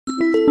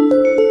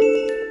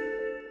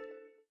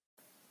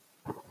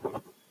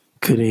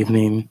Good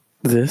evening.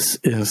 This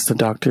is the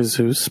Dr.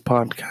 Zeus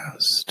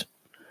podcast.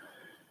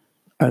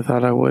 I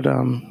thought I would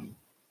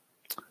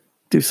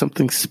do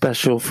something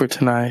special for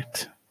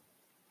tonight.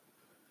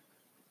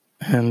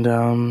 And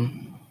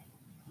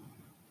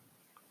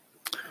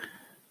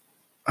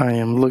I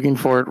am looking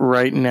for it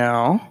right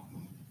now.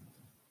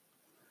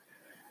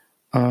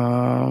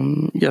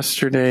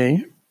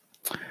 Yesterday,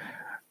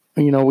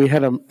 we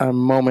had a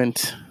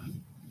moment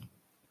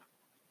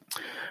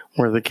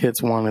where the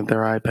kids wanted their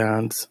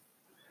iPads.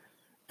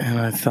 And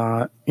I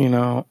thought,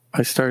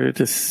 I started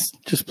to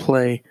just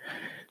play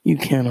You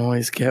Can't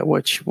Always Get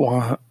What You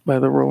Want by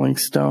the Rolling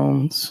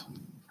Stones.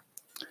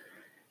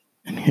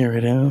 And here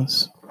it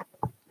is.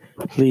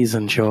 Please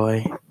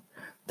enjoy.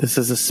 This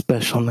is a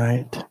special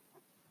night.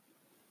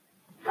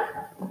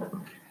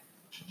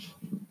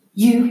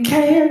 You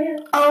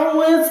can't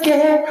always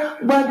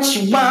get what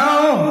you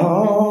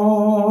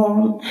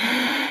want.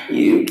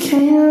 You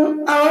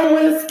can't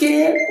always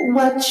get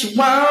what you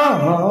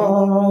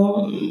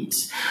want.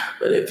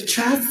 But if you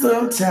try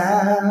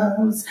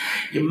sometimes,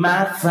 you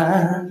might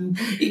find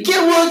you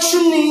get what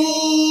you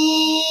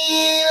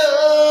need.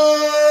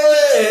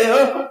 Oh,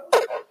 yeah.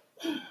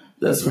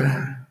 That's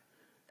right.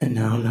 And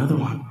now another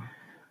one.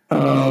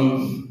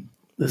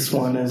 This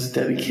one is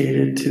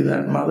dedicated to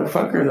that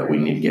motherfucker that we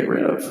need to get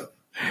rid of.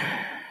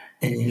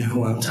 And you know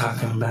who I'm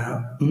talking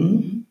about.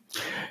 You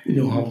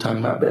know who I'm talking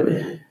about,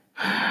 baby.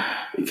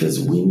 Because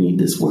we need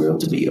this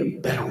world to be a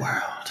better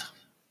world.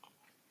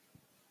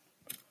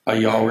 Are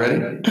y'all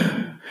ready?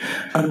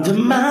 Under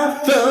my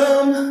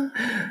thumb,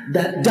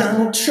 that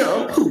Donald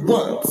Trump who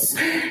once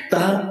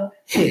thought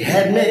he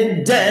had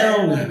me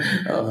down.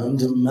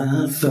 Under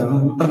my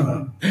thumb,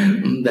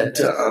 that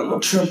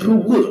Donald Trump who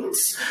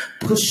once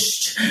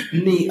pushed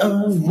me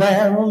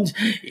around.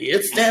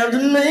 It's down to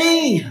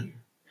me.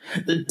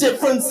 The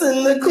difference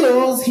in the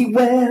clothes he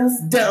wears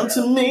down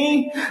to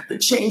me. The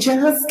change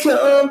has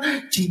come.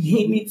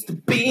 He needs to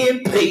be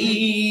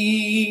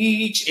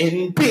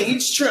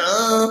impeached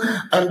Trump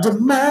under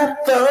my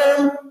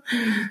thumb.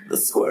 The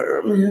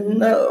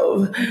squirming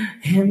of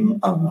him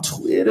on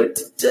Twitter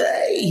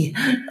today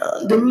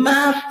under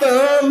my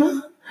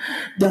thumb.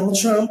 Donald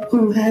Trump,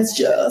 who has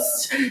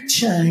just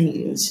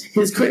changed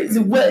his crazy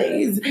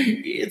ways.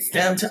 It's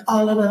down to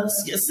all of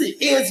us. Yes,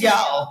 it is,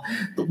 y'all.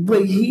 The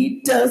way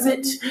he does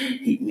it,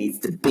 he needs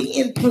to be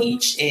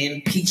impeached.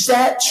 Impeach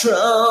that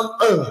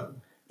Trump.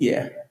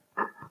 Yeah.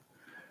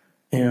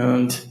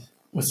 And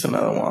what's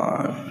another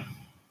one?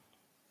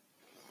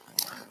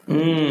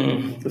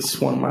 This is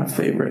one of my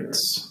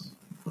favorites.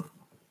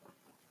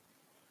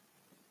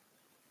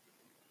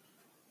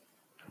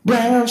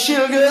 Brown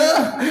sugar,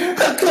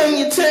 how come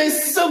you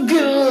taste so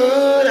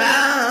good?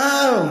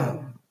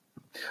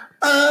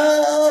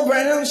 Oh,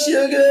 brown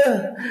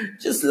sugar,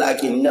 just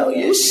like you know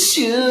you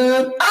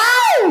should.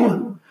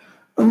 Oh,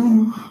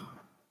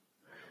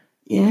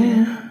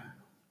 yeah.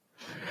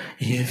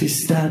 If you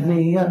start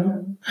me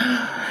up,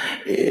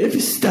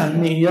 I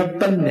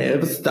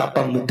never stop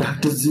on the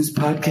Dr. Zeus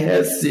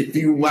podcast. If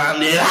you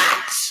want it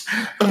hot,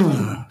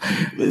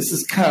 this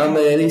is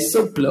comedy,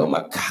 so blow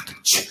my cock.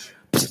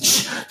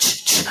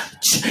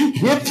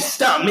 If you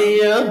stop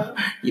me up,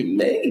 you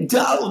make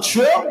Donald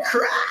Trump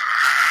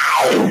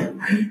cry.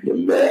 You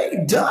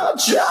make Donald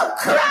Trump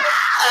cry.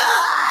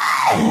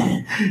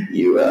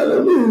 You ought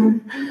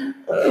to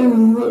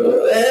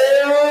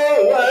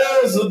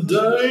as a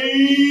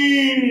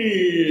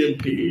day.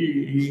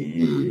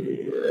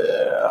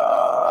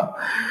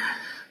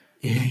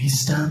 If you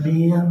stop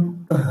me up,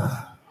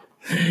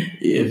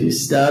 if you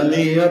stop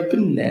me up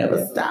and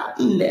never stop.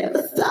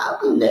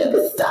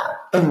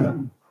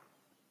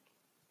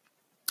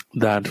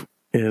 That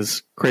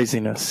is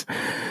craziness.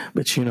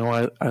 But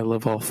I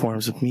love all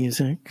forms of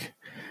music.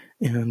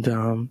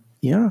 And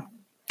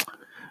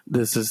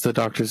this is the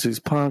Dr.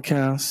 Zeus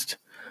podcast.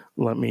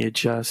 Let me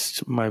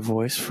adjust my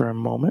voice for a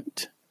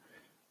moment.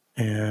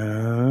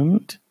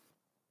 And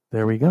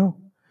there we go.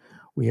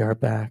 We are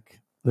back.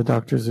 The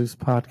Dr. Zeus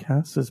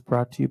podcast is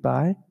brought to you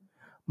by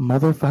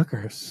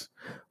motherfuckers.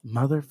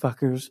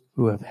 Motherfuckers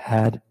who have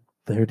had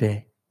their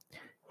day.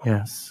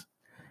 Yes.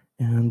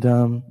 And,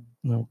 oh,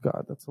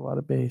 God, that's a lot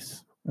of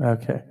bass.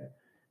 Okay.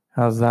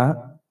 How's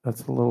that?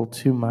 That's a little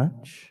too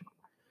much.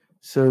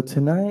 So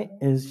tonight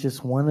is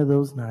just one of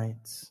those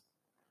nights.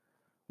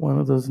 A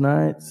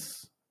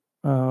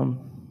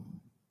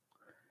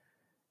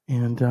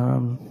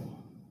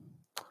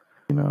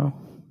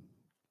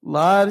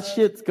lot of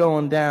shit's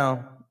going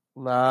down. A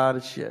lot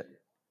of shit.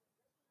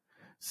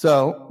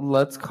 So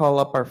let's call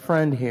up our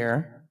friend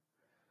here.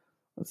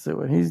 Let's see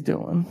what he's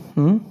doing.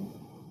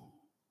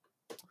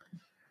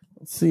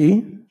 Let's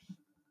see.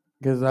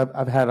 Because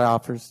I've had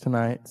offers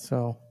tonight,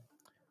 so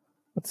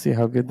let's see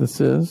how good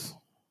this is.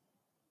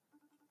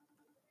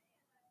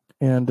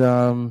 And,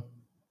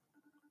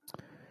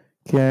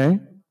 okay.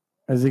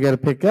 Has he got to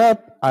pick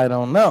up? I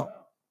don't know.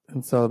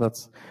 And so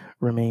that's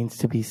remains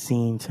to be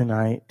seen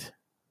tonight.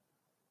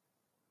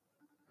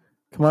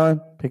 Come on,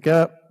 pick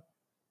up.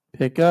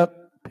 Remember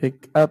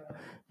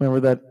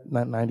that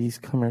 90s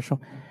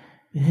commercial?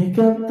 Pick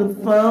up the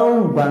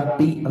phone, why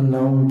be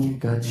alone?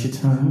 Kick out your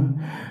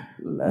tongue.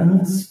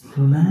 Let's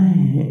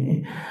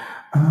play.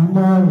 I'm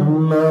all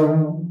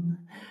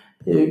alone.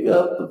 Pick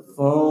up the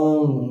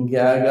phone,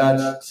 yeah, I got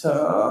your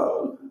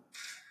tongue.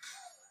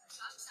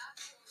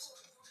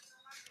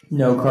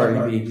 No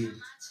Cardi B.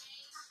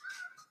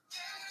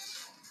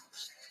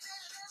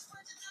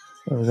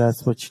 Oh,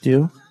 that's what you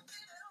do?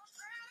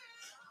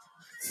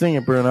 Sing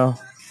it, Bruno.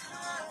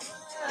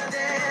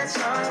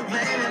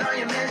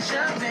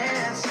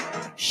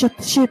 Shut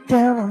the shit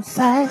down on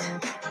sight.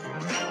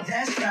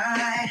 That's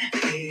right.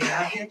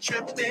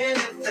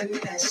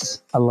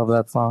 I love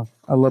that song.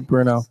 I love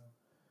Bruno.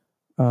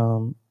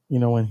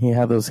 When he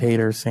had those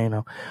haters saying,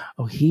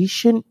 oh, he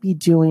shouldn't be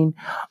doing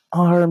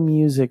our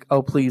music.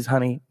 Oh, please,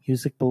 honey,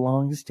 music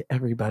belongs to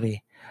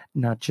everybody,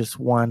 not just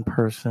one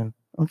person.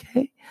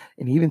 Okay?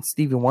 And even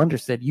Stevie Wonder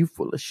said, you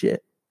full of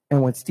shit.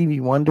 And when Stevie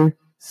Wonder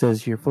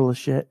says you're full of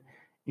shit,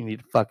 you need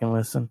to fucking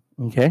listen.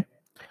 Okay?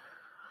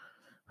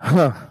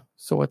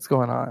 So what's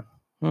going on?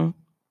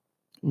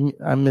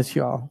 I miss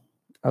y'all.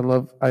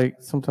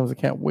 Sometimes I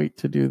can't wait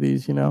to do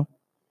these, I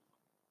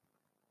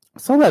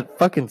saw that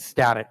fucking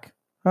static.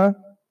 Huh?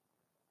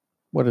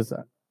 What is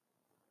that?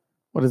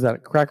 What is that? A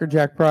Cracker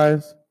Jack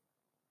prize?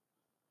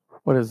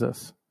 What is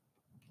this?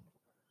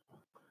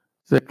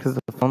 Is it because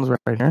the phone's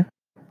right here?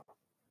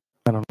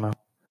 I don't know.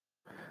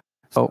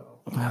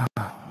 So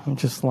I'm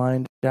just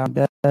lying down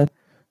in bed,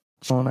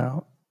 chilling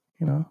out.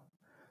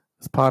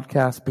 This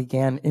podcast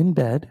began in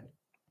bed.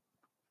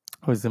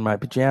 I was in my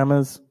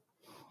pajamas.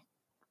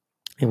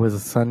 It was a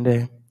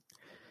Sunday.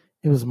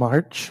 It was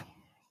March.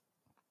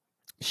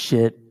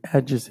 Shit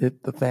had just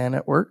hit the fan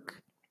at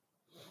work.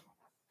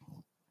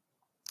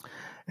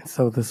 And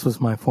so this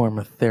was my form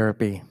of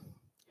therapy.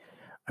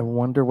 I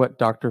wonder what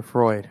Dr.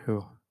 Freud,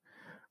 who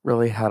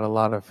really had a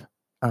lot of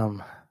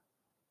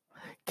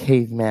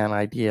caveman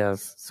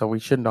ideas, so we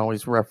shouldn't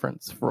always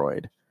reference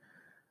Freud,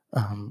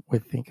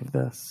 would think of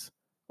this.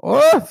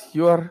 Oh,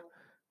 you're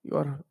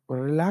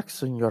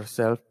relaxing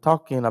yourself,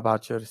 talking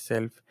about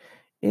yourself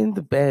in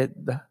the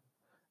bed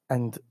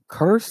and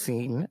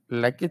cursing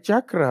like a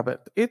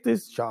jackrabbit. It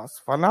is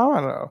just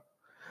phenomenal.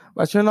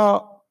 But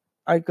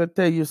I could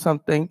tell you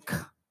something.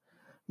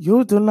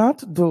 You do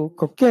not do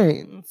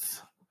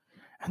cocaines.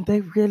 And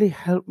they really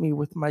helped me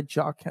with my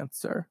jaw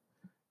cancer.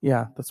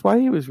 Yeah, that's why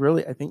he was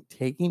really, I think,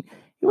 he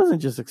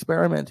wasn't just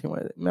experimenting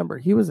with it. Remember,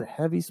 he was a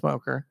heavy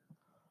smoker.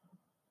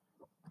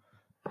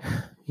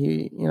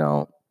 He,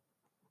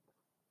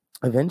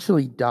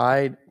 eventually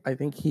died. I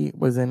think he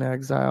was in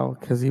exile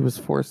because he was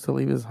forced to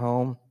leave his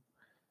home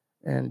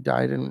and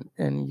died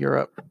in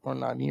Europe, or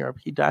not in Europe.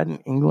 He died in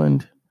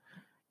England,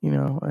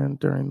 and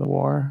during the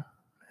war.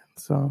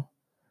 So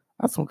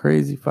that's some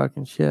crazy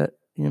fucking shit,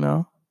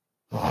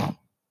 I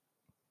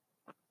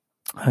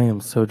am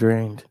so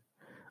drained.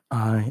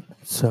 I am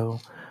so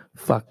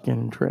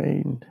fucking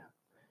drained.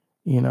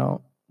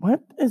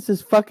 What is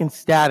this fucking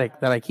static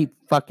that I keep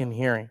fucking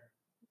hearing?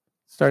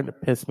 It's starting to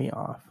piss me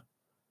off.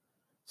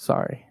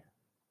 Sorry.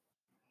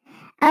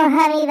 Oh,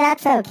 honey,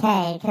 that's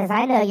okay, because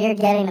I know you're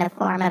getting a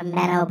form of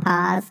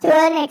menopause to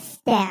an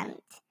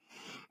extent.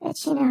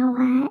 But you know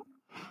what?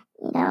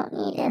 You don't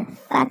need to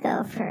fuck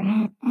over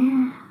it.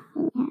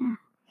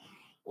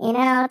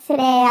 Yeah.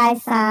 Today I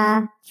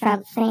saw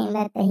Trump saying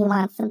that he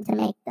wants them to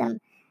make him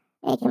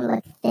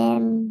look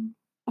thin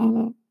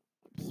and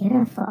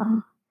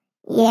beautiful.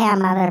 Yeah,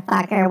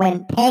 motherfucker,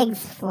 when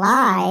pigs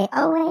fly.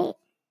 Oh, wait.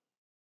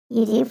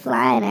 You do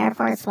fly in Air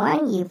Force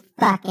One, you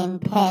fucking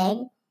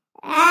pig.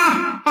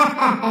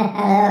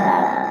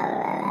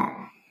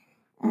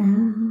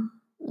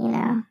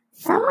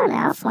 Someone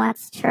else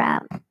wants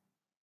Trump.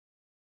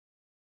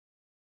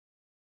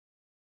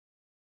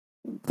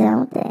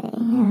 Don't they,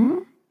 huh?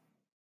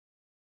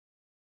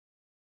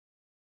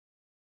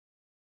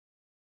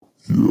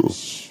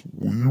 Yes,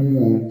 we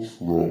want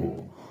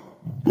Trump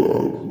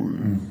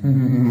badly.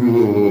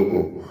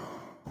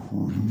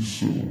 Pretty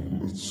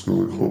soon it's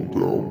gonna come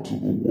down to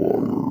the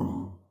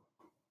wire.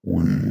 We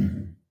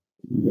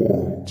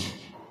want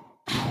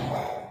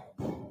Trump.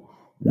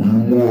 We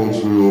want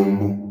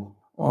him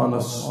on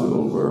a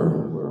silver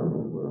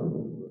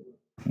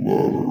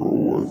platter.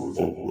 Oh, I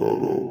fucked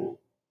that up.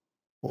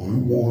 I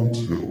want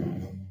him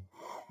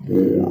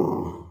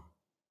more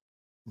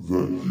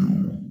than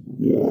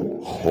you want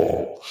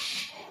Cox.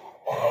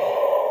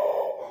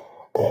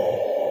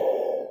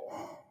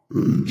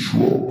 Hey,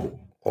 Trump,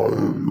 I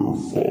am your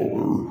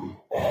father.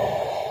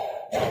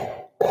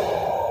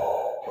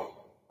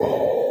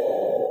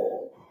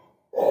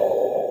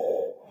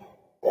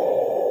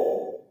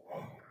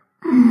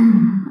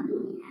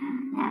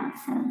 That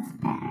sounds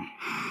better.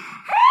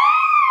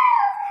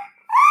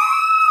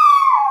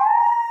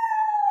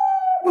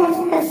 That's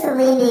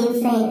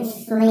how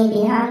Celine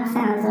Dion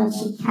sounds when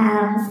she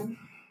comes.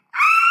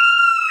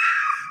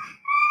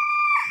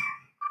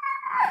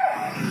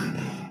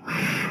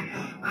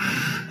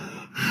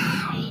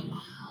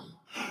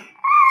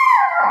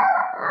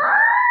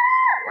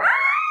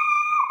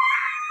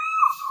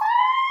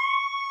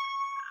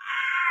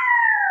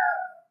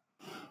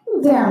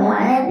 Don't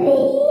wanna be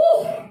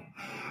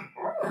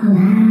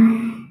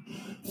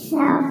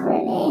South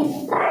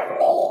Renee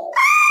Farley.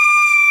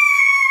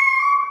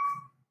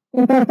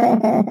 Yeah,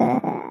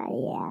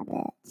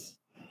 bitch.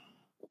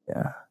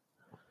 Yeah.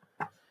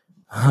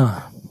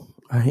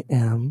 I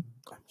am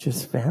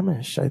just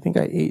famished. I think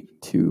I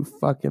ate too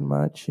fucking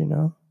much, you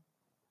know?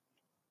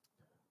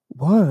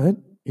 What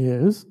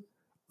is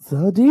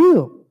the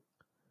deal?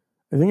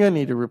 I think I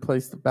need to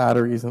replace the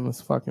batteries in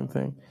this fucking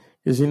thing.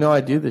 Because you know I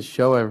do this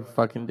show every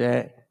fucking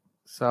day.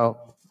 So,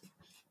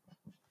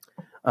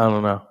 I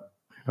don't know.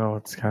 You know,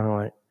 it's kind of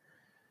like,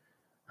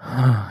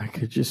 I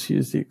could just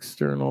use the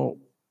external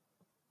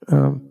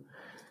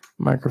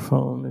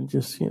microphone and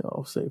just, you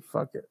know, say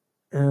fuck it.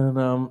 And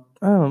I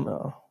don't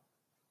know.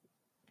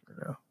 You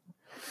know,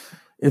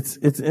 it's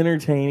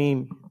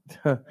entertaining,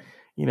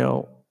 you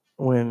know,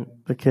 when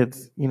the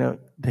kids, you know,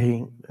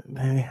 they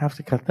have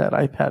to cut that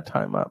iPad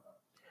time up.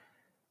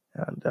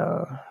 And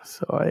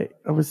so I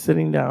was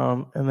sitting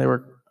down and we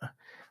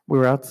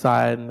were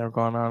outside and they're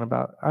going on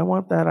about, I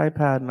want that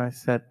iPad. And I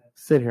said,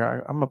 sit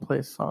here, I'm going to play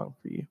a song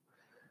for you.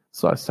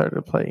 So I started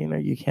to play, you know,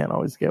 You Can't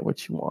Always Get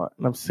What You Want.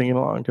 And I'm singing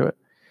along to it.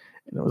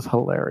 And it was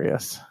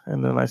hilarious.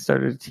 And then I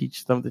started to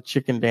teach them the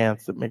chicken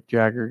dance that Mick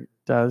Jagger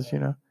does, you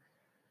know.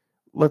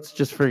 Let's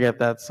just forget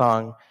that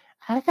song.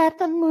 I got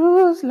the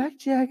moves like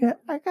Jagger.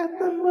 I got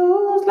the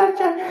moves like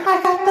Jagger.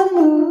 I got the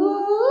moves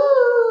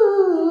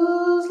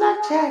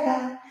like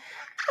Jagger.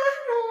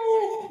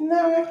 I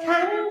know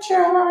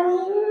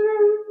control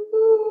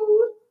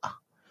you.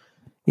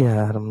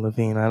 Yeah, Adam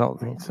Levine. I don't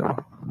think so.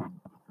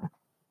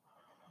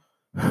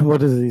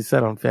 What does he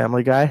said on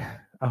Family Guy?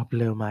 I'll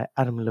blow my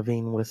Adam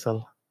Levine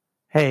whistle.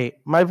 Hey,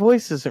 my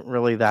voice isn't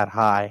really that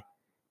high.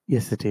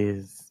 Yes, it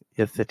is.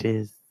 Yes, it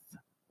is.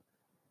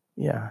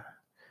 Yeah.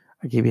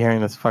 I keep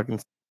hearing this fucking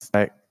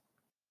and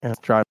it's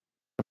driving.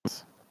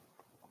 It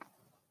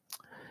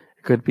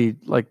could be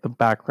like the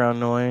background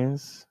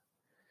noise.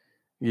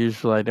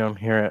 Usually I don't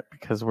hear it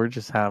because we're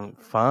just having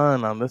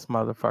fun on this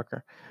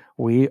motherfucker.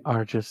 We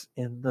are just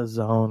in the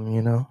zone,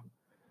 you know.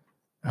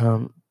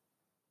 You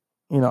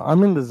know,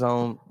 I'm in the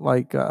zone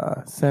like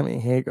Sammy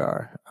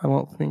Hagar. I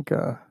don't think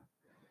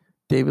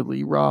David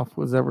Lee Roth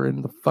was ever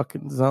in the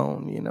fucking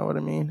zone, you know what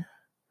I mean?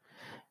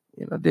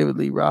 You know, David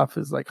Lee Roth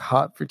is like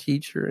hot for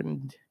teacher,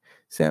 and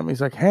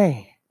Sammy's like,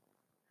 hey,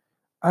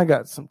 I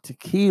got some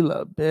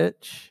tequila,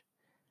 bitch.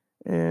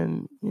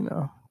 And, you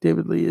know,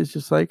 David Lee is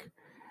just like,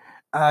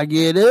 I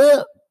get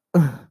up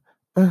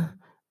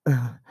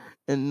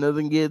and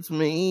nothing gets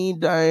me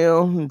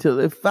down until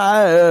they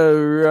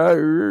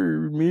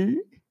fire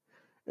me.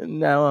 And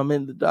now I'm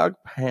in the dog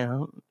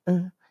pound.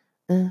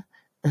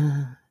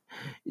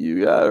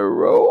 You gotta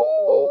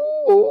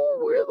roll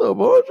with a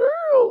bunch of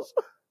girls.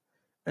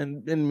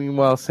 And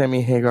meanwhile,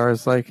 Sammy Hagar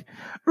is like,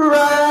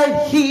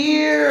 right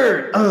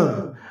here,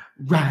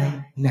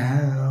 right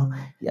now.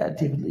 Yeah,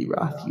 David Lee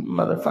Roth, you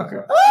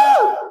motherfucker.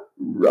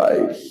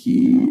 Right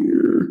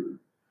here.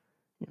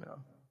 You know,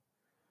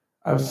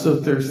 I was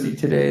so thirsty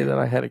today that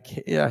I had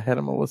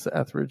a Melissa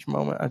Etheridge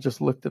moment. I just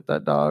looked at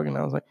that dog and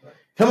I was like,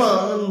 come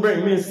on,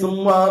 bring me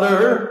some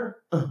water.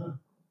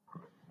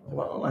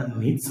 Well, I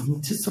need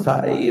some to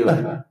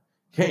survive.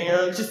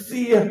 Can't you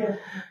see? I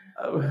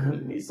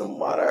need some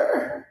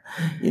water.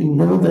 You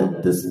know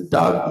that this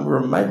dog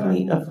reminds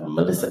me of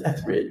Melissa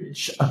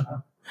Etheridge.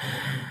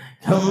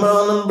 Come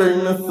on and bring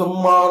me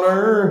some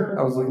water.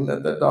 I was looking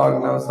at that dog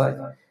and I was like,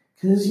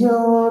 'cause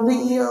you're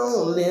the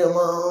only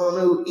one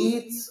who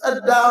eats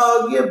a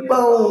doggy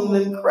bone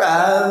and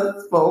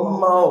cries for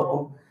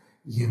more.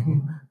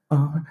 You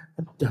are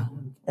a dog.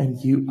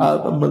 And you are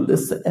the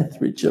Melissa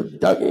Etheridge of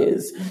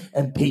doggies.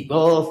 And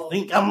people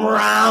think I'm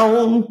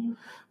round.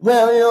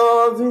 Well,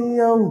 you're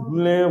the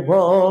only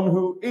one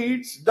who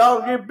eats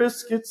doggy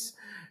biscuits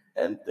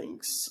and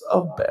thinks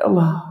of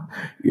Bella.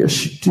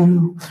 Yes, you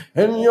do.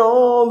 And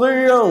you're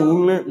the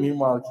only...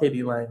 Meanwhile,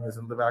 Katie Lang is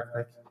in the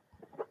backpack.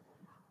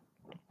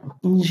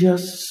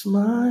 Just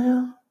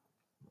smile.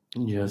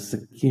 Just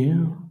a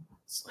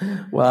kiss.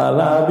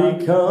 While I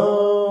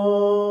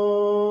become...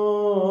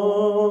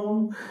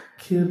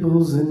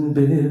 kibbles and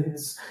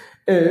bits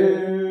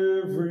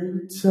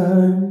every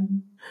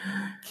time.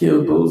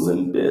 Kibbles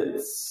and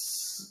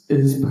bits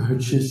is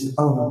purchased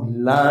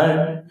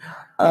online.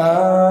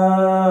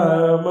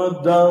 I'm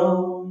a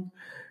dog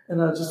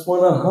and I just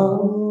want to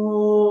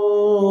hold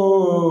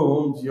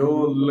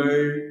your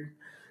leg.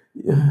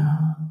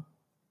 Yeah.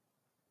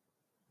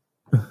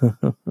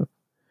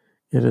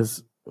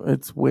 Is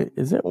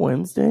it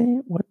Wednesday?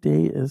 What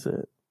day is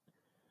it?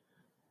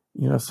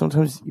 You know,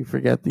 sometimes you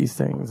forget these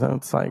things, and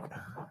it's like,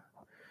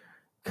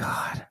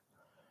 God,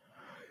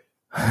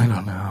 I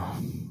don't know.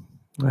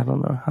 I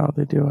don't know how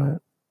they do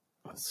it.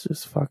 It's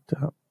just fucked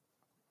up.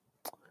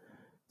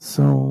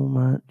 So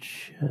much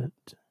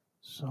shit.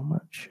 So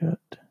much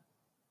shit.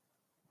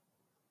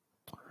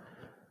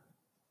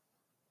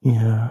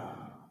 Yeah.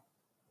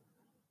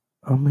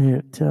 I'm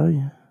here to tell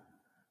you.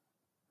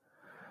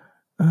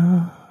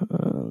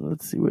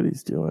 Let's see what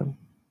he's doing.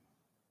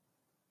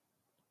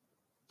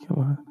 Come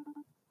on.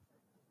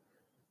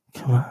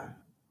 Come on.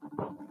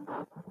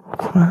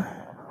 Come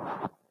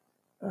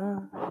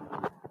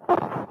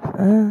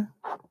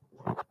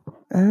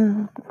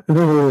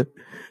on.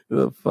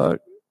 The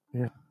fuck?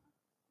 Yeah.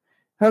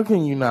 How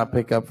can you not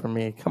pick up for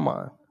me? Come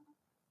on.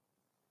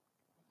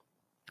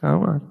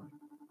 Come on.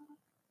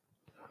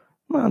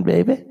 Come on,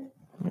 baby.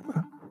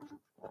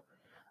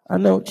 I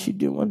know what you're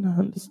doing.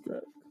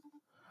 Undistracted.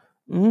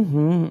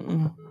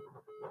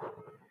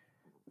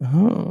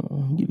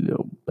 Oh, you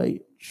little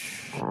bitch.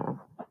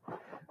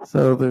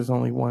 So there's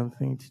only one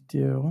thing to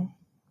do.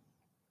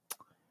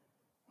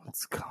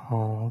 Let's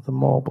call the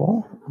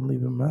mobile and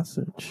leave a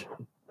message.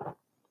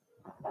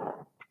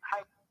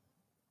 Hi.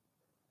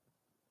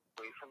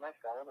 Wait for my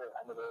phone, or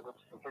I'm available to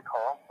take your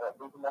call.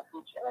 Leave a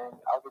message, and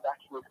I'll get back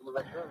to you as soon as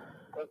I can.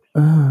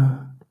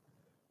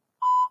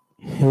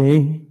 Thanks.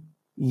 Hey,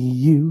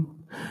 you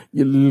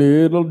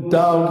little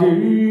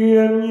doggy,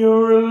 and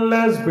you're a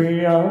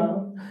lesbian.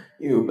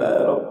 You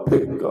better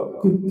pick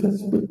up,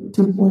 because we're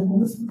doing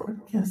this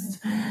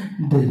broadcast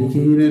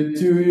dedicated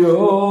to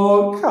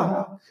your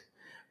cock.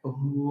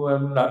 Oh,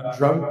 I'm not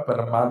drunk,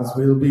 but I might as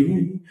well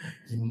be.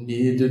 You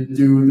need to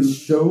do the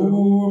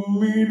show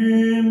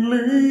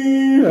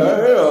immediately.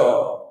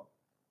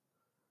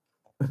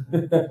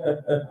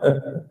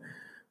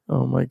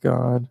 Oh my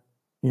God.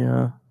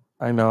 Yeah,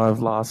 I know I've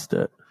lost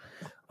it.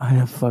 I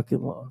have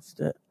fucking lost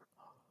it.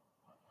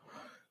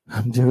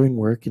 I'm doing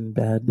work in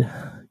bed.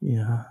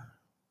 Yeah.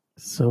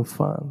 So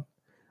fun.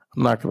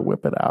 I'm not going to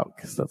whip it out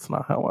because that's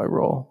not how I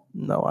roll.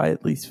 No, I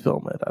at least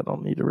film it. I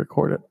don't need to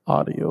record it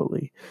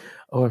audioly.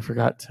 Oh, I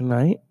forgot.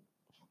 Tonight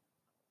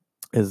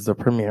is the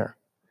premiere.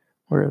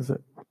 Where is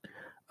it?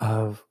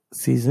 Of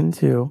season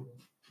 2.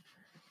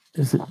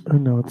 Is it? Oh,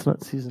 no, it's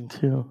not season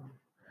 2.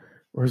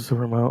 Where's the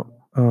remote?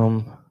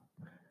 The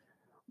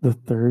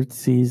 3rd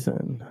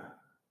season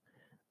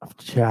of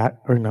Jack.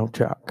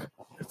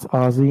 It's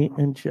Ozzy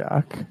and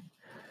Jack.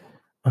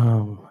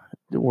 The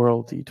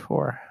World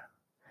Detour.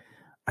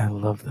 I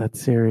love that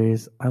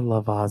series. I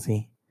love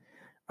Ozzy.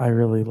 I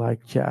really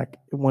like Jack.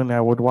 When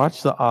I would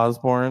watch the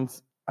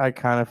Osbournes, I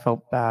kind of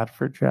felt bad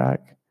for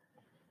Jack.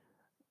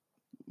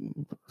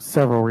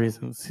 Several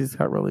reasons. He's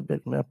got really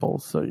big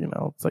nipples, so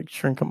it's like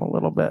shrink him a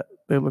little bit.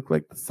 They look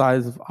like the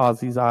size of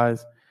Ozzy's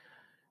eyes.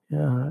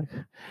 Yeah,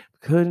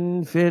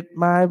 couldn't fit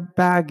my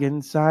bag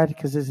inside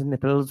because his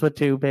nipples were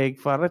too big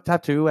for a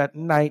tattoo at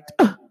night.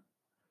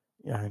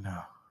 Yeah, I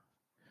know.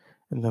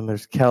 And then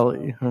there's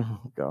Kelly.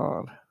 Oh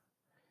God.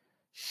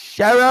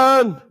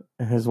 Sharon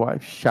and his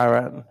wife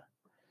Sharon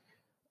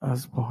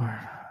Osbourne.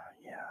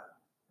 Yeah,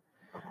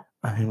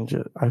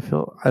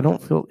 I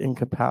don't feel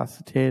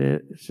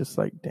incapacitated. It's just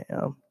like,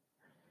 damn,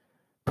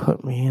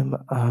 put me in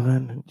the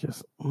oven and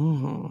just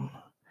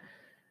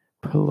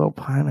put a little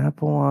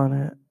pineapple on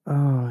it.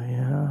 Oh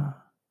yeah,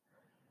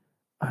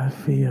 I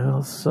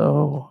feel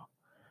so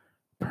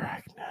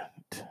pregnant.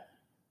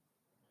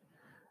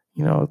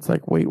 It's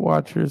like Weight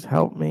Watchers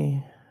help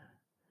me.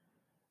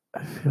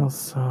 I feel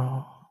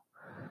so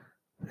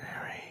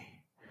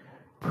very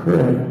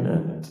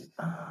pregnant.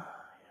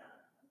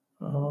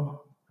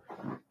 Oh,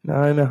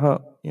 now I know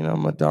how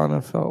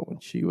Madonna felt when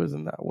she was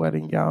in that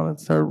wedding gown and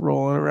started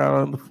rolling around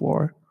on the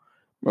floor.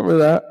 Remember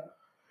that?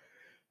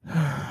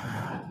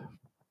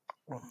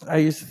 I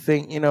used to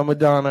think,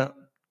 Madonna,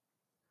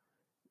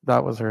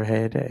 that was her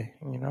heyday.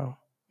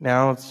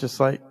 Now it's just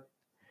like,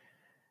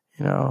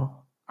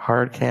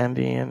 Hard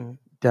Candy and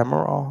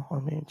Demerol. I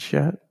mean,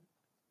 shit.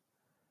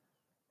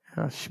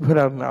 She put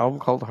out an album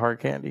called Hard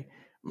Candy.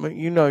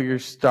 Your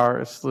star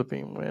is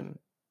slipping when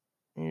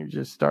you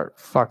just start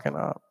fucking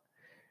up.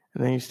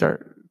 And then you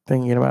start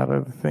thinking about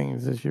other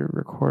things as you're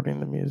recording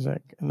the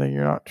music. And then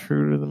you're not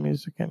true to the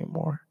music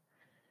anymore.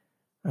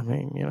 I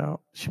mean,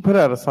 she put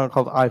out a song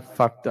called I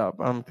Fucked Up.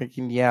 I'm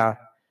thinking, yeah,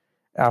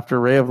 after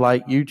Ray of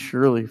Light, you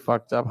truly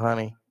fucked up,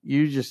 honey.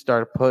 You just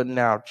started putting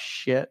out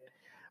shit.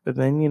 But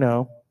then,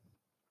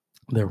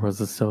 there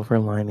was a silver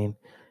lining.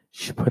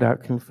 She put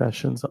out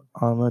Confessions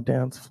on the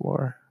dance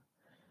floor.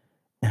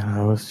 And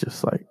I was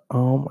just like,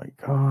 oh my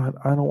God,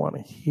 I don't want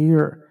to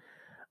hear.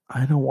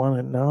 I don't want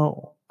to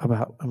know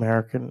about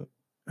American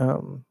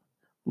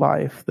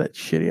Life, that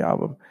shitty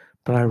album.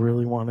 But I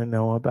really want to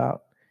know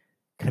about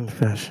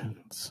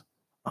Confessions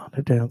on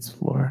a dance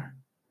floor.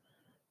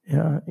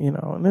 Yeah,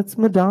 and it's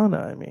Madonna.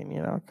 I mean,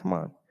 come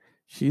on.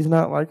 She's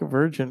not like a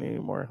virgin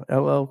anymore.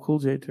 LL Cool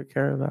J took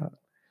care of that.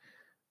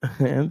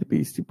 And the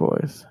Beastie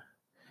Boys.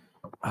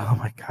 Oh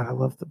my God, I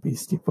love the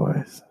Beastie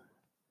Boys.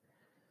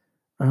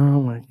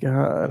 Oh my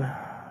God.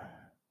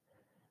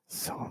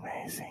 So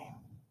amazing.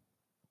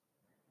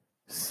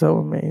 So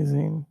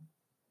amazing.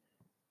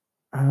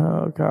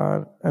 Oh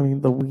God. I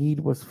mean, the weed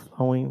was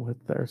flowing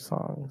with their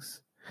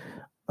songs.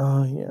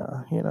 Oh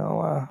yeah,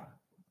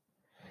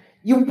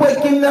 you're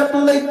waking up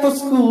late for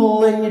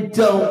school and you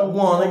don't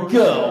want to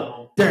go.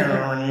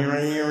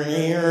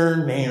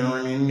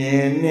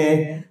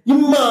 Your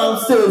mom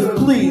says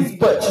please,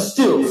 but you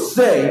still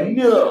say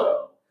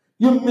no.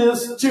 You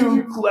missed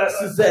 2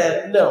 classes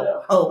and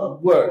no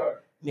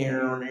homework.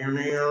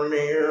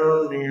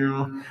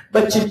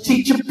 But your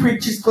teacher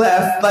preaches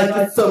class like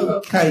it's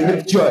some kind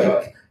of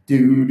joke.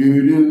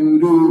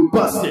 Do,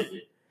 bust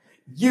it.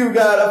 You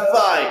gotta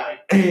fight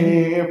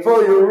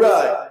for your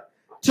right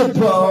to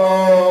party.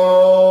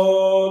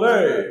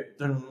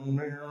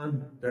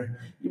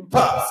 Your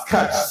pops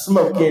caught you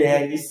smoking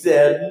and you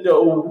said,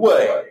 no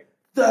way.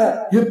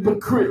 That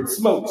hypocrite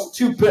smokes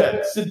 2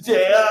 packs a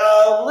day.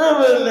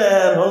 Living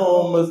at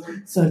home is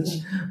such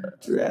a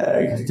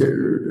drag.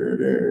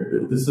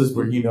 This is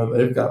where you know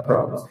they've got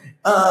problems.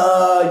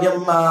 Your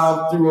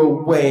mom threw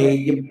away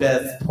your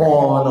best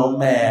porno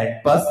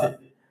mag. Busted.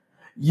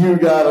 You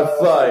gotta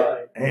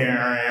fight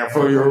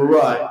for your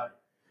right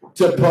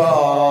to party.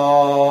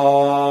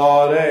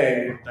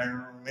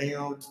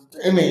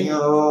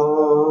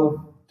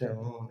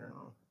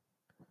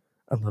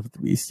 I love the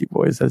Beastie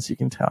Boys, as you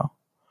can tell.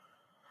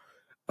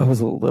 I was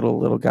a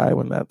little guy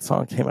when that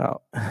song came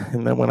out.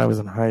 And then when I was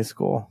in high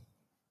school,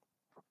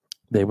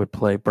 they would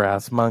play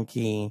Brass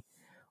Monkey,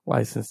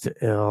 License to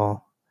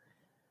Ill.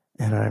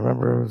 And I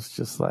remember it was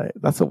just like,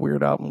 that's a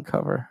weird album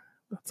cover.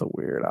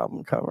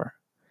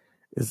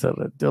 Is it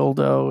a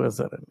dildo? Is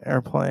it an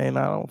airplane?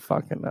 I don't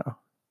fucking know.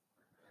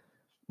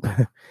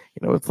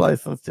 It's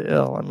License to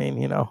Ill. I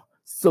mean,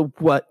 so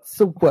what?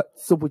 So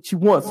what you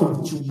want?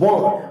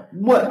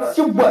 What's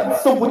your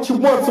what? So what you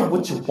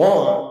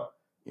want?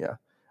 Yeah.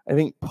 I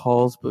think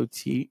Paul's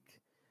Boutique,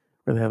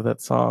 where they have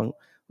that song,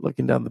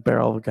 Looking Down the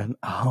Barrel of a Gun.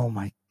 Oh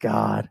my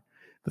God.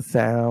 The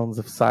Sounds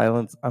of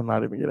Silence. I'm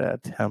not even going to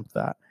attempt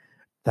that.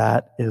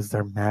 That is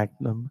their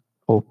magnum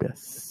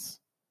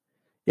opus.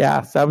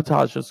 Yeah,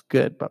 Sabotage is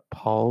good, but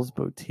Paul's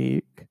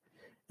Boutique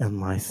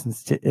and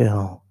License to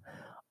Ill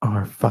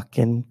are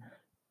fucking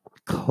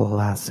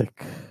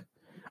classic.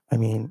 I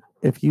mean,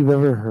 if you've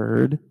ever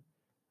heard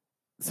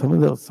some of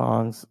those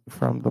songs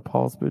from the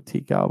Paul's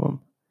Boutique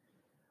album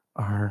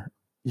are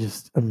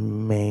just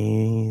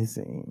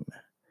amazing.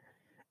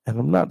 And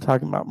I'm not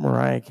talking about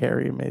Mariah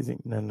Carey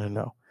amazing.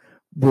 No.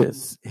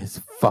 This is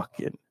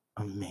fucking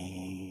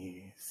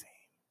amazing.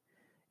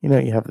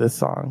 You have this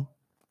song.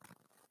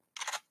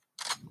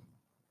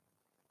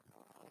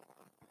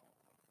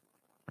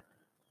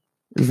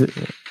 Is it?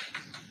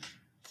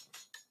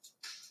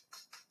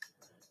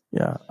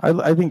 Yeah,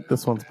 I think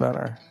this one's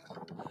better.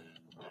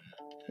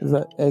 Is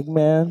that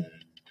Eggman?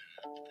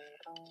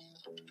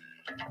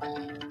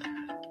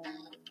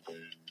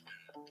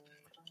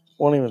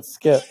 Won't even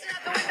skip.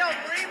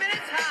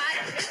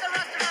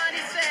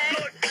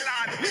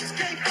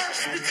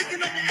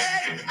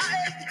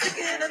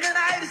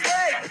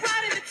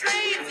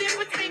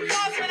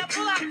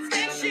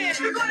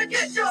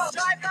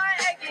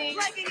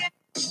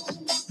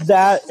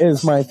 That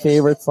is my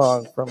favorite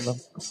song from them.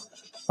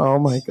 Oh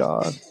my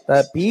God.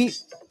 That beat,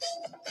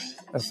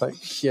 that's like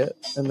shit.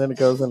 And then it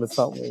goes into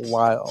something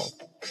wild.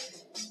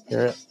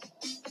 Hear it?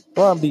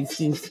 Come on,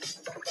 Beasties.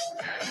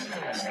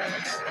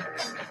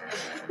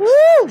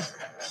 Woo!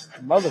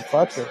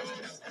 Motherfucker.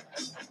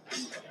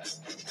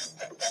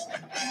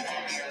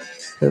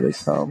 Here they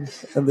come.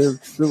 And they're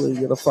truly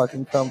gonna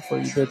fucking come for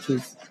you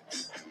bitches.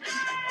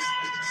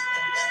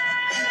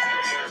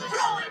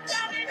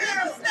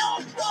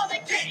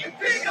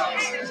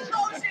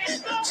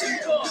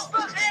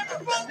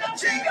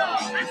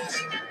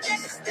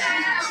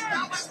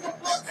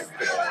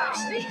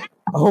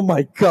 Oh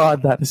my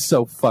God, that is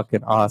so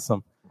fucking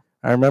awesome.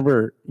 I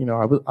remember,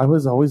 I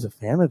was always a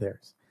fan of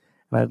theirs.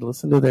 And I'd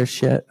listen to their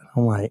shit. And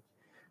I'm like,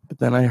 but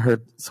then I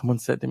heard someone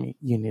said to me,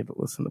 you need to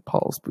listen to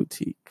Paul's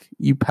Boutique.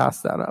 You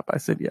passed that up. I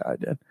said, yeah, I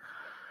did.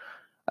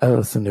 I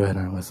listened to it and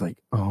I was like,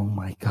 oh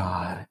my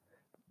God,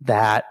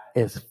 that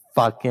is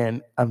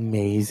fucking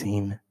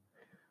amazing.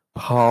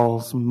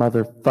 Paul's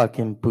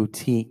motherfucking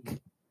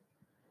Boutique.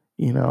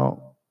 The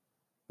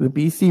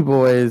Beastie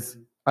Boys,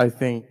 I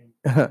think,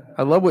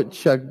 I love what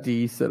Chuck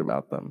D said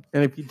about them.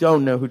 And if you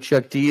don't know who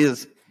Chuck D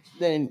is,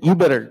 then you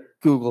better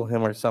Google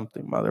him or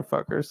something,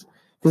 motherfuckers.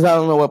 Because I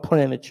don't know what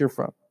planet you're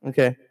from.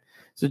 Okay.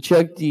 So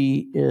Chuck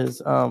D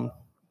is one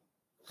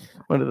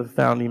of the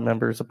founding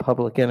members of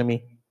Public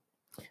Enemy,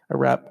 a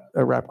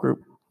rap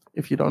group.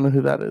 If you don't know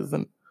who that is,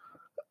 then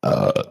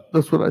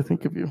that's what I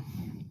think of you.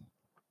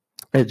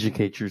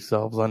 Educate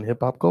yourselves on hip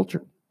hop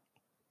culture.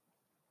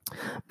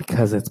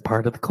 Because it's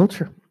part of the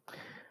culture.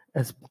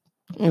 As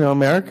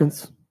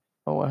Americans.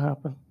 Oh, what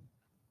happened?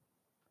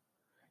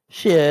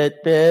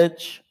 Shit,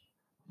 bitch.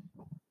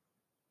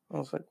 I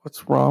was like,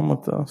 what's wrong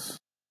with us?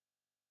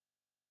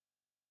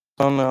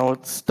 Oh no,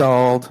 it's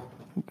stalled.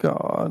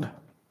 God.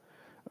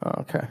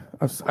 Okay.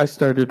 I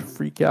started to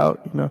freak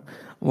out, I'm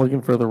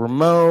looking for the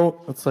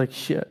remote. It's like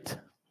shit.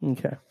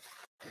 Okay.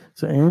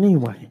 So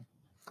anyway,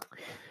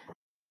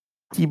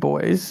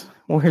 T-boys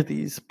were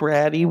these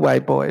bratty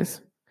white boys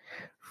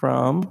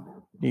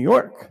from New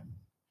York.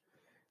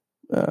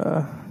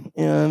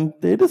 And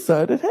they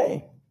decided,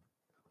 hey,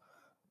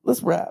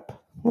 let's rap.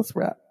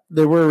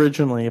 They were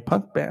originally a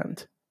punk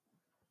band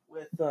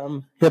with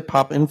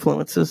hip-hop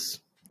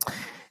influences.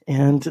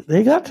 And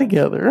they got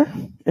together,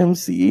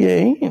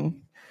 MCA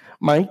and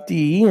Mike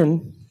D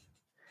and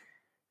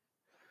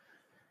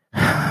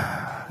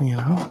you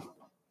know?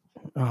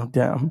 Oh,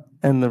 damn.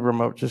 And the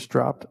remote just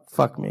dropped.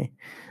 Fuck me.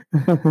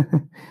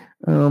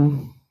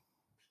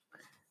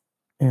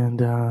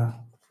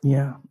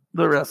 Yeah,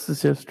 the rest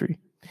is history.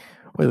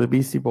 With the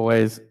Beastie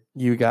Boys,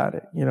 you got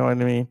it. You know what I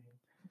mean?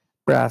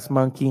 Brass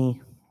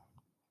Monkey.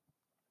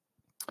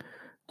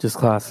 Just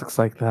classics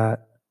like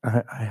that.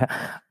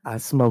 I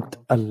smoked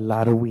a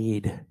lot of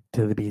weed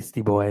to the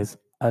Beastie Boys.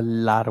 A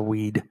lot of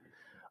weed.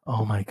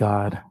 Oh, my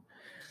God.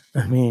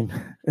 I mean,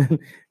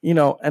 you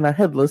know, and I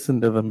had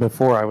listened to them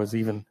before I was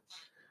even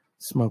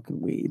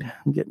smoking weed.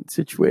 I'm getting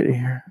situated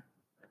here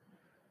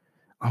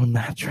on a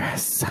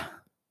mattress.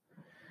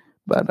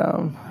 But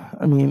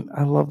I mean,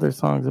 I love their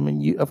songs. I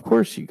mean, of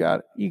course you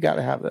got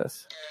to have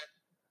this.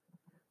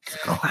 It's a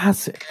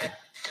classic.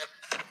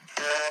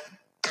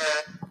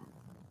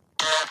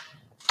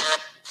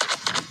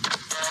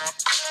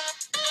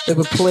 They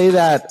would play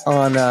that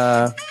on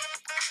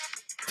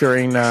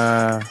during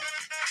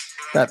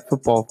that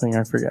football thing.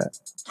 I forget.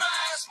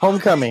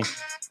 Homecoming.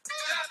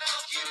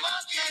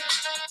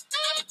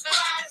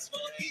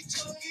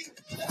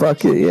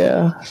 Fuck it,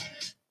 yeah.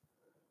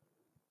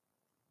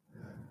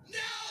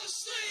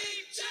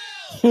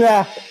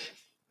 Yeah.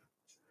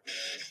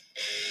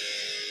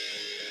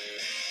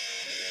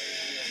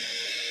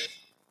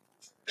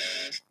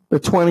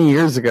 But 20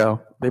 years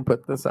ago, they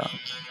put this out.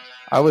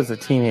 I was a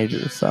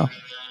teenager, so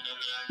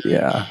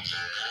yeah.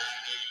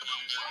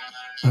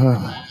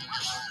 I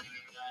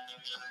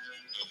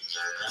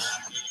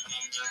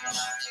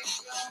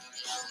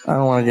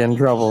don't want to get in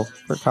trouble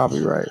for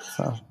copyright,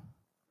 so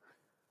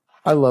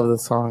I love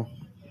this song.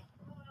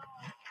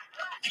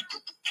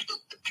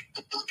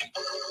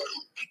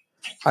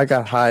 I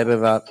got high to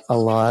that a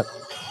lot.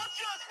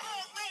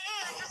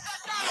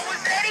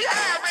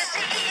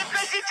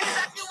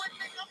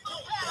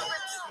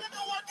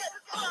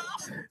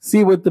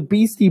 See, with the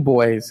Beastie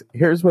Boys,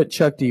 here's what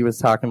Chuck D was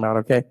talking about,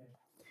 okay?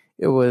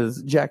 It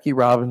was Jackie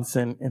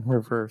Robinson in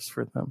reverse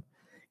for them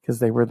because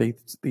they were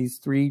these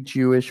three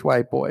Jewish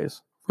white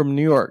boys from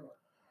New York,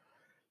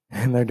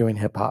 and they're doing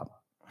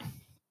hip-hop.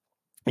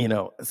 You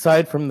know,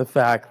 aside from the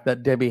fact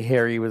that Debbie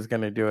Harry was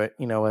going to do it,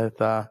 you know, with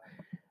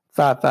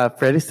 5-5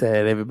 Freddy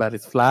said,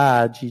 everybody's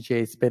fly,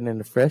 GJ spinning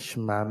the fresh,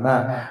 my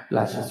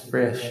Lash is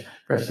fresh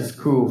is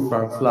cool,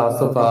 front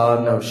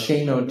philosopher, no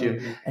shame, no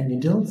do, and you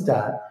don't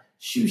stop.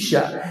 Shoe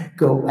shot,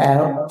 go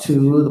out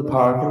to the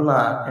parking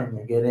lot and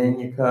you get in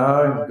your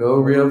car and go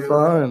real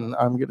far. And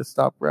I'm going to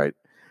stop right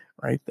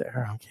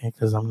there, okay,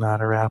 because I'm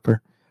not a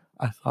rapper.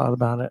 I thought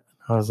about it.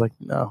 I was like,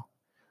 no,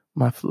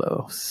 my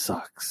flow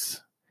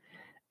sucks.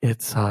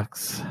 It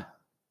sucks.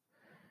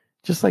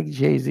 Just like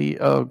Jay-Z.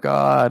 Oh,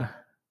 God.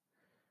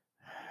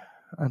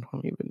 I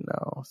don't even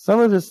know. Some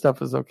of this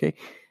stuff is okay.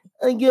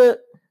 I get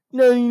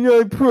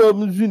 99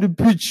 problems in the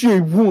bitch I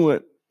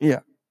want. Yeah.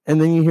 And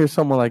then you hear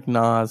someone like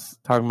Nas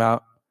talking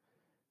about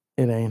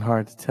it ain't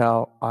hard to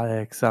tell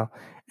IXL.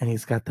 And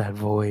he's got that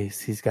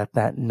voice. He's got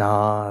that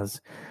Nas.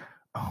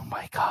 Oh,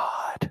 my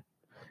God.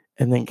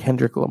 And then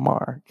Kendrick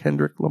Lamar.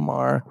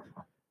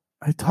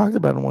 I talked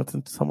about him once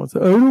and someone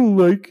said, I don't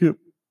like him.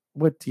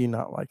 What do you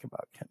not like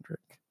about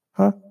Kendrick?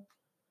 Huh?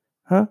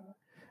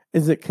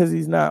 Is it because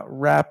he's not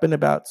rapping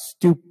about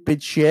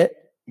stupid shit?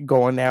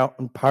 Going out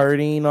and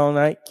partying all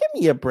night? Give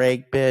me a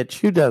break, bitch.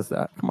 Who does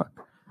that? Come on.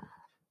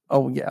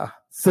 Oh, yeah.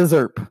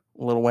 Scissorp,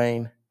 Lil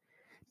Wayne.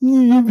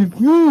 I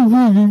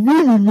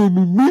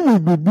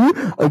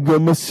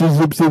got my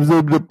scissors.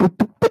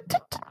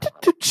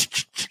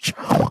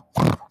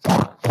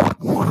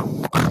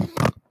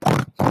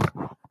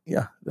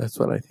 Yeah, that's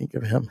what I think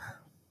of him.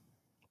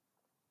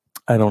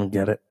 I don't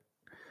get it.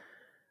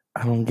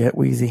 I don't get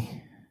Wheezy.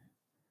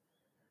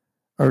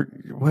 Or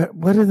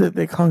what is it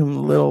they call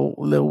him? Lil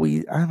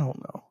Wheezy? I don't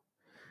know.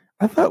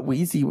 I thought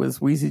Wheezy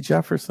was Wheezy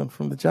Jefferson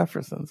from the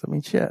Jeffersons. I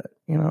mean, shit,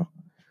 you know.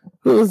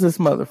 Who does this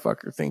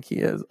motherfucker think he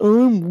is?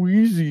 I'm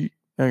Wheezy.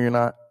 No, you're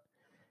not.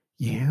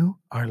 You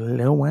are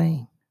Lil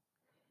Wayne.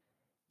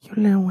 You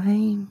Lil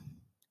Wayne.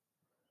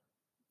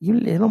 You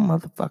little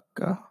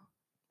motherfucker.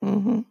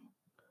 Mm-hmm.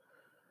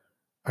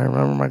 I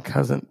remember my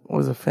cousin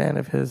was a fan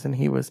of his, and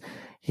he was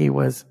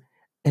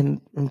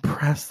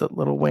impressed that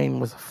Lil Wayne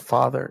was a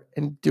father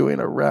and doing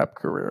a rap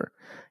career.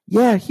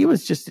 Yeah, he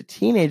was just a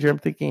teenager. I'm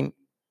thinking,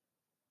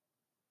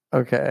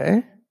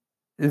 okay,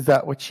 is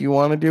that what you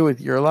want to do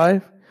with your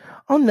life?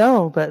 Oh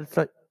no, but it's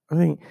like, I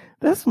mean,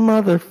 this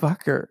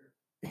motherfucker,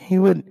 he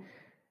would.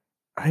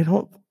 I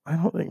don't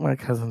think my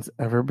cousin's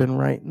ever been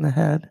right in the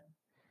head.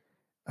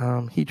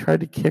 He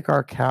tried to kick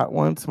our cat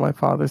once. My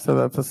father said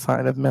that's a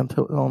sign of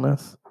mental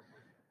illness.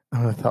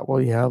 And I thought, well,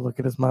 yeah, look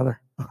at his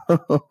mother.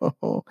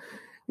 You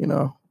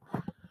know.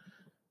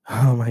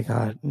 Oh my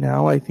God.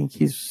 Now I think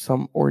he's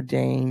some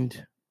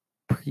ordained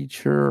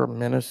preacher or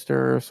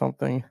minister or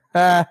something.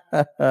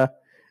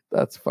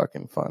 That's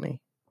fucking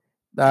funny.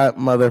 That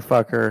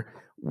motherfucker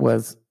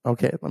was,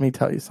 okay, let me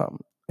tell you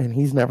something. And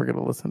he's never going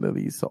to listen to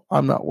these, so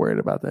I'm not worried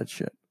about that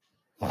shit.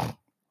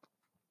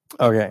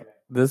 Okay,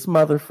 this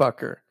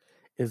motherfucker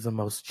is the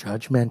most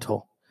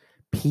judgmental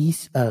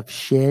piece of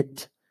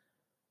shit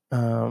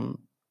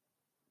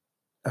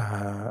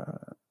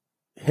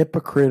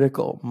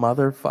hypocritical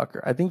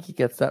motherfucker. I think he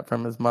gets that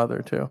from his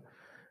mother too.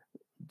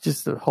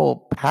 Just a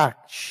whole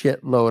packed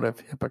shitload of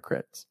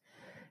hypocrites.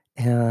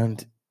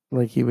 And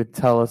like he would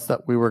tell us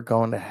that we were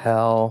going to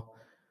hell.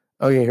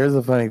 Okay, here's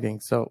the funny thing.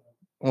 So,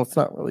 well, it's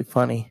not really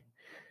funny.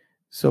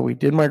 So we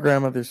did my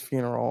grandmother's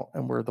funeral,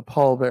 and we're the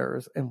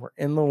pallbearers, and we're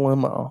in the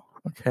limo,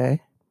 okay?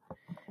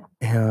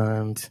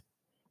 And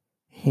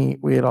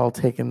we had all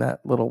taken that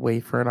little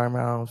wafer in our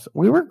mouths.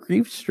 We were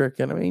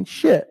grief-stricken. I mean,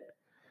 shit.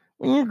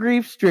 When you're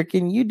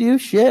grief-stricken, you do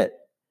shit.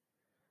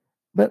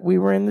 But we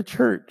were in the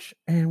church,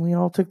 and we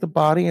all took the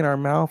body in our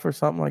mouth or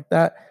something like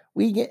that.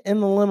 We get in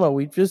the limo.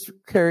 We just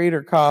carried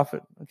her coffin.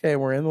 Okay,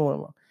 we're in the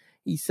limo.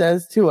 He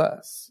says to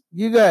us,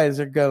 "You guys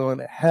are going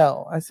to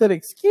hell." I said,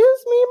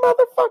 "Excuse me,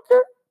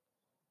 motherfucker."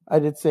 I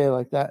did say it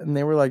like that. And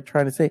they were like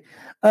trying to say,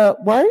 why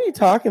are you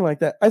talking like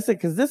that? I said,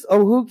 because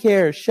who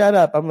cares? Shut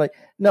up. I'm like,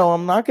 no,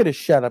 I'm not going to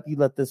shut up. You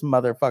let this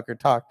motherfucker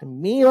talk to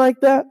me like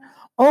that?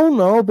 Oh,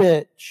 no,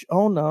 bitch.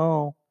 Oh,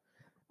 no.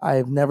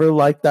 I've never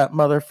liked that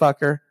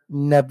motherfucker.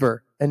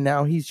 Never. And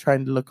now he's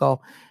trying to look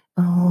all,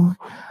 oh,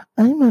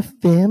 I'm a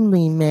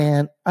family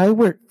man. I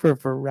work for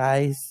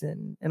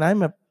Verizon, and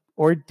I'm an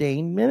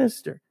ordained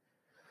minister.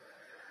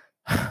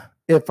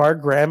 If our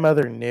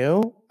grandmother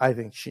knew, I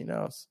think she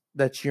knows,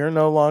 that you're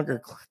no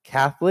longer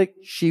Catholic,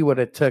 she would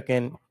have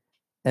taken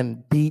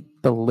and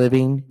beat the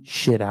living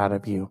shit out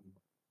of you.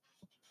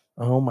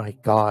 Oh my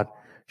God.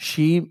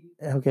 He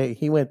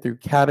went through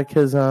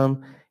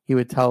catechism. He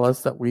would tell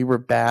us that we were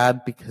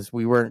bad because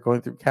we weren't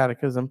going through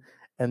catechism.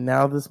 And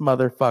now this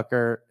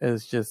motherfucker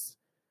is just,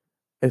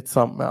 it's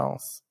something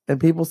else. And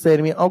people say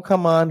to me, oh,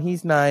 come on,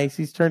 he's nice.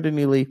 He's turned a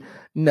new leaf.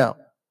 No.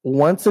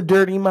 Once a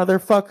dirty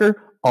motherfucker,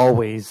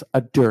 always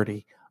a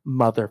dirty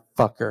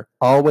motherfucker.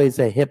 Always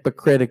a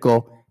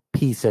hypocritical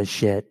piece of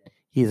shit.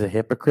 He's a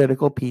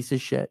hypocritical piece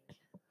of shit.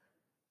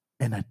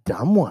 And a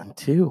dumb one,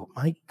 too.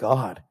 My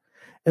God.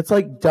 It's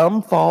like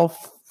dumb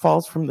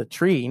falls from the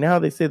tree. You know how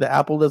they say the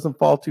apple doesn't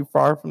fall too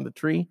far from the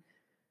tree?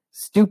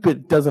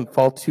 Stupid doesn't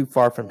fall too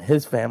far from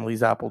his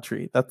family's apple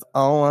tree. That's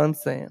all I'm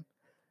saying.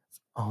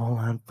 That's all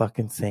I'm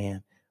fucking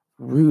saying.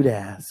 Rude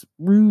ass.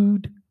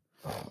 Rude.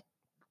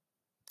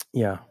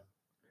 Yeah.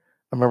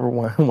 I remember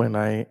when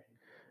I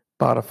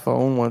bought a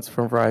phone once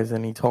from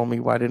Verizon, he told me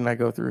why didn't I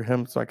go through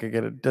him so I could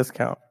get a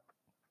discount.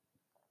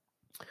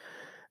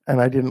 And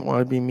I didn't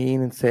want to be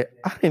mean and say,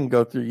 I didn't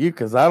go through you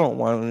because I don't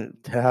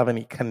want to have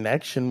any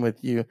connection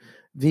with you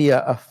via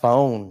a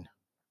phone.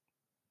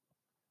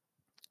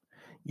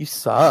 You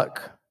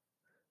suck.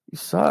 You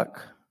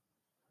suck.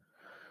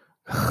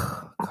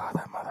 God,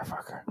 that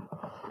motherfucker.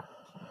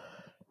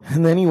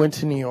 And then he went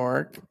to New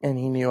York, and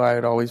he knew I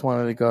had always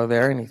wanted to go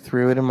there, and he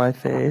threw it in my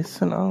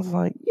face. And I was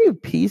like, you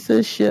piece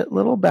of shit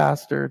little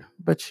bastard.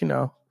 But, you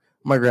know,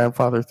 my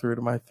grandfather threw it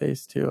in my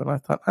face, too. And I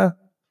thought,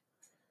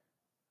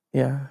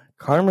 yeah,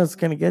 karma's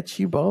going to get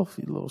you both,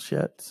 you little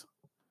shits.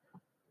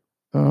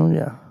 Oh,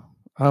 yeah.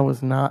 I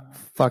was not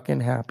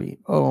fucking happy.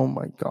 Oh,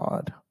 my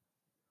God.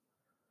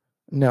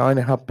 Now I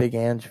know how Big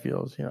Ange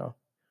feels, you know.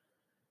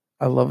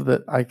 I love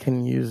that I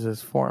can use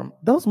this form.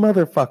 Those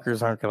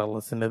motherfuckers aren't going to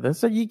listen to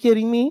this. Are you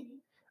kidding me?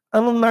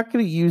 I'm not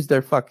going to use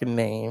their fucking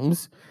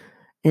names.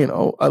 You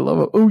know, I love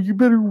it. Oh, you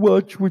better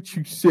watch what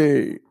you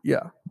say.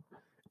 Yeah.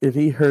 If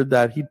he heard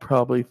that, he'd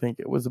probably think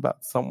it was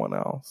about someone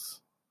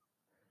else.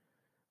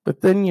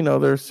 But then, you know,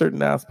 there are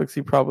certain aspects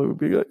he probably would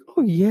be like,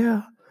 oh,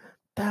 yeah,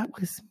 that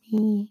was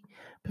me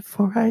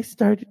before I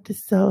started to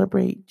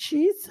celebrate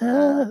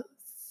Jesus.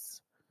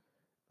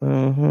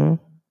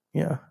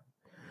 Yeah.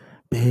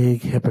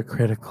 Big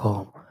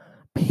hypocritical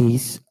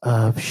piece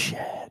of shit.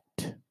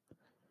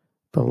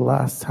 The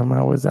last time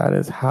I was at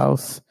his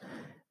house,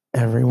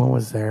 everyone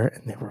was there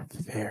and they were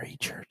very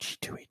churchy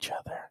to each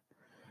other.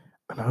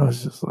 And I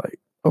was just like,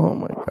 oh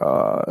my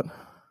God.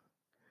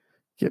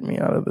 Get me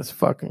out of this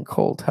fucking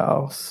cold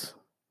house.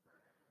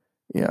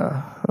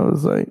 Yeah. I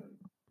was like,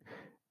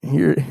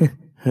 here,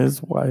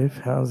 his wife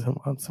has him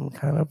on some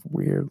kind of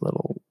weird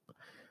little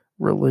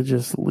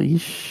religious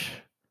leash.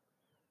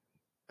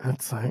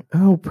 It's like,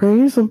 oh,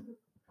 praise him.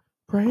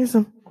 Praise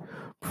him.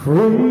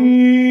 Praise.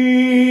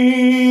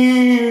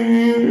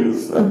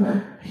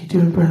 How you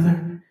doing,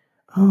 brother?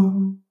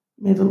 Oh,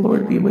 may the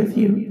Lord be with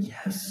you.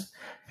 Yes,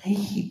 may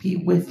he be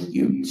with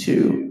you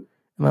too.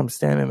 And I'm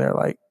standing there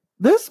like,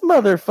 this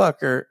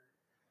motherfucker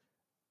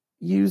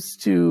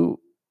used to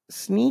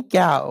sneak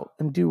out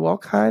and do all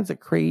kinds of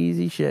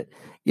crazy shit,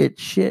 get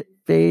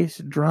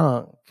shit-faced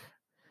drunk.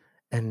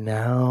 And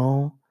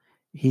now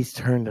he's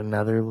turned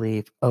another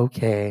leaf.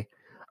 Okay,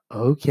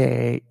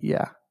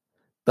 yeah.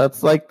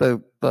 That's like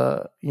the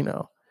you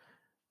know,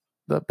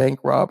 the bank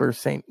robber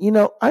saying, you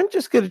know, I'm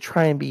just going to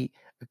try and be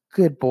a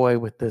good boy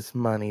with this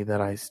money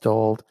that I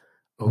stole.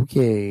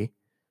 Okay,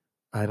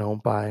 I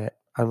don't buy it.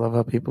 I love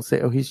how people say,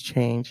 oh, he's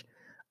changed.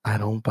 I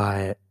don't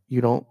buy it.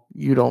 You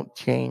don't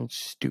change,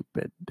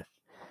 stupid.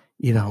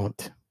 You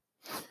don't.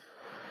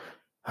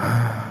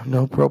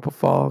 No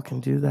propofol can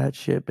do that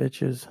shit,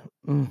 bitches.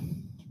 I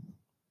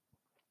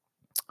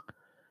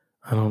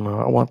don't know.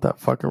 I want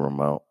that fucking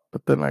remote.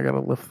 But then I got to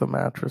lift the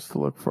mattress to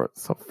look for it.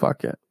 So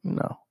fuck it.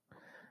 No.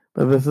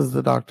 But this is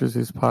the Dr.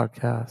 Zeus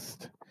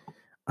podcast.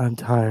 I'm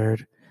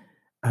tired.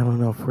 I don't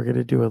know if we're going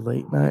to do a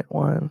late night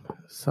one.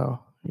 So,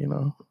 I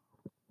know.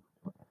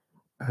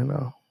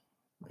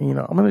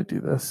 I'm going to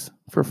do this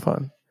for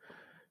fun.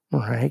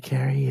 Mariah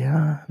Carey,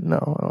 yeah.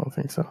 No, I don't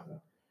think so.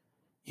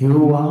 You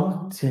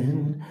walked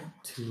in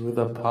to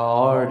the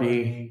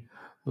party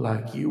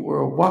like you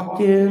were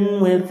walking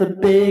with a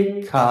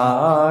big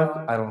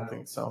cock. I don't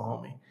think so,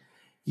 homie.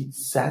 You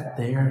sat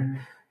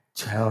there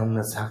telling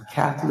us how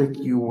Catholic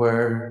you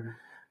were.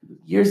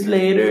 Years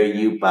later,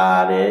 you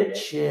bought it,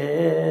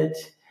 shit.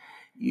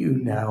 You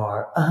now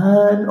are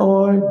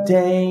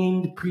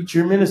unordained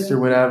preacher, minister,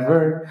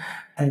 whatever,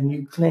 and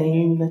you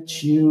claim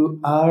that you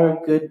are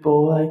a good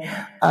boy.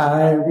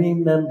 I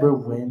remember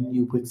when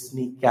you would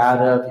sneak out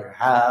of your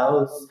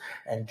house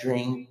and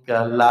drink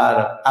a lot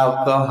of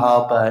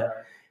alcohol,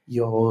 but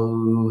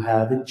you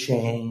haven't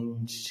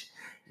changed.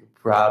 You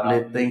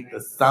probably think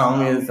the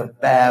song is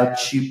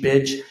about you,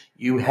 bitch.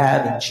 You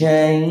haven't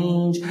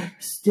changed. You're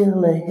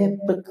still a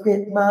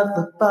hypocrite,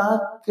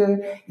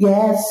 motherfucker.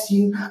 Yes,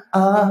 you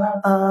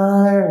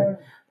are.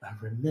 I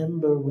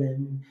remember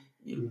when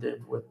you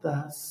lived with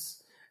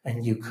us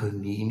and you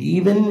couldn't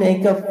even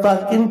make a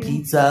fucking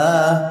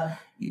pizza.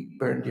 You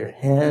burned your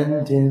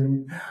hand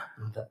in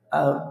the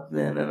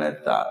oven, and I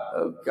thought,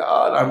 oh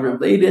God, I'm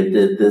related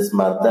to this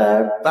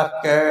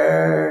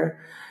motherfucker.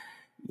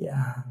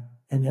 Yeah.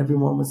 And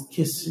everyone was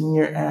kissing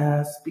your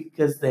ass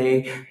because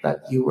they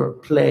thought you were a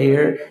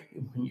player.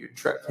 When your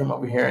truck came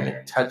over here and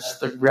it touched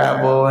the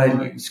gravel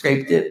and you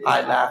scraped it,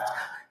 I laughed.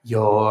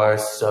 You're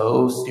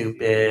so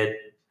stupid.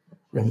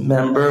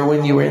 Remember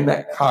when you were in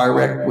that car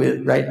wreck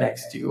with right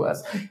next to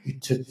us? You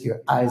took your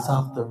eyes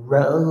off the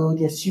road.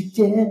 Yes, you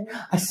did.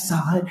 I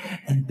saw it.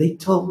 And they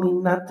told me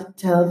not to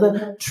tell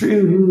the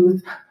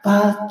truth.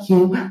 Fuck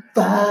you,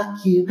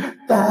 fuck you,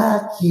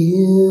 fuck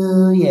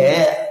you.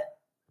 Yeah.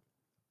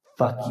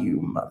 Fuck you,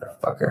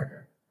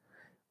 motherfucker.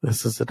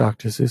 This is the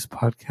Dr. Zeus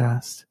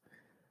podcast.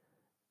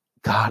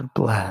 God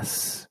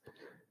bless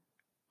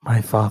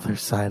my father's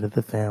side of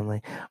the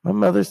family. My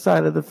mother's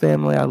side of the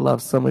family, I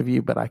love some of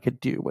you, but I could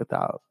do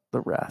without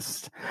the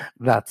rest.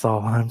 That's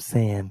all I'm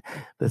saying.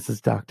 This is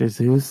Dr.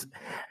 Zeus.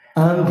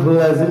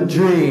 Unpleasant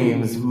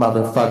dreams,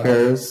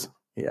 motherfuckers.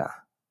 Yeah.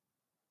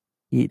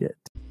 Eat it.